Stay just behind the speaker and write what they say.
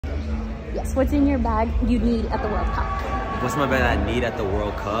Yes, what's in your bag you need at the World Cup? What's my bag I need at the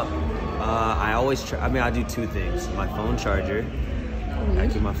World Cup? I always I do two things. My phone charger. I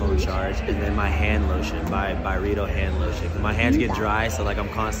keep my phone charged, and then my hand lotion, Byredo hand lotion. Cause my hands get dry, so like I'm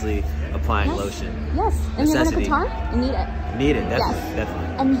constantly applying lotion. Yes, and Necessity. you're going to Qatar? You need it. Need it, definitely,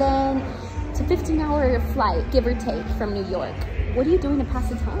 definitely. And then it's a 15-hour flight, give or take, from New York. What are you doing to pass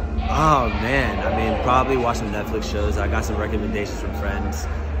the time? Oh man, I mean, probably watch some Netflix shows. I got some recommendations from friends.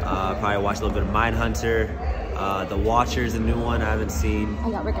 Probably watch a little bit of Mindhunter. The Watcher's a new one I haven't seen. I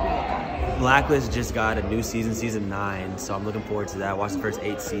got recommended that. Blacklist just got a new season, season 9, so I'm looking forward to that. Watch the first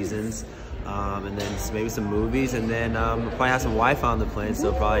 8 seasons, and then maybe some movies, and then probably have some Wi-Fi on the plane,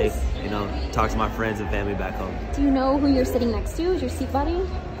 so probably, you know, talk to my friends and family back home. Do you know who you're sitting next to? Is your seat buddy?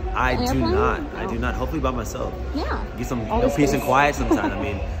 I do not. I do not. Hopefully by myself. Yeah. Get some peace and quiet sometime. I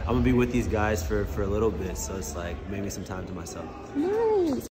mean, I'm gonna be with these guys for a little bit, so it's like maybe some time to myself. Nice.